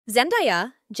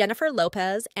Zendaya, Jennifer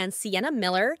Lopez, and Sienna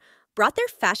Miller brought their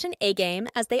fashion A-game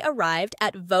as they arrived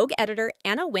at Vogue editor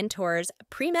Anna Wintour's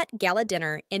pre-Met Gala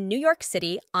dinner in New York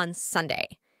City on Sunday.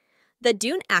 The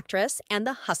Dune actress and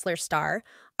the Hustler star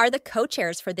are the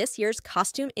co-chairs for this year's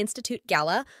Costume Institute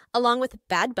Gala, along with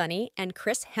Bad Bunny and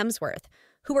Chris Hemsworth,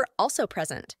 who were also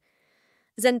present.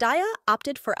 Zendaya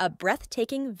opted for a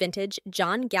breathtaking vintage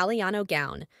John Galliano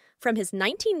gown from his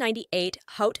 1998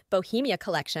 Haute Bohemia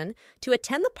collection to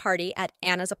attend the party at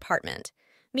Anna's apartment.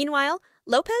 Meanwhile,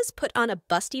 Lopez put on a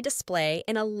busty display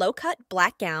in a low-cut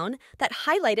black gown that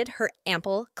highlighted her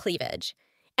ample cleavage.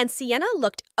 And Sienna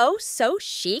looked oh so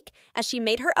chic as she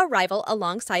made her arrival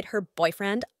alongside her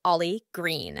boyfriend, Oli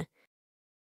Green.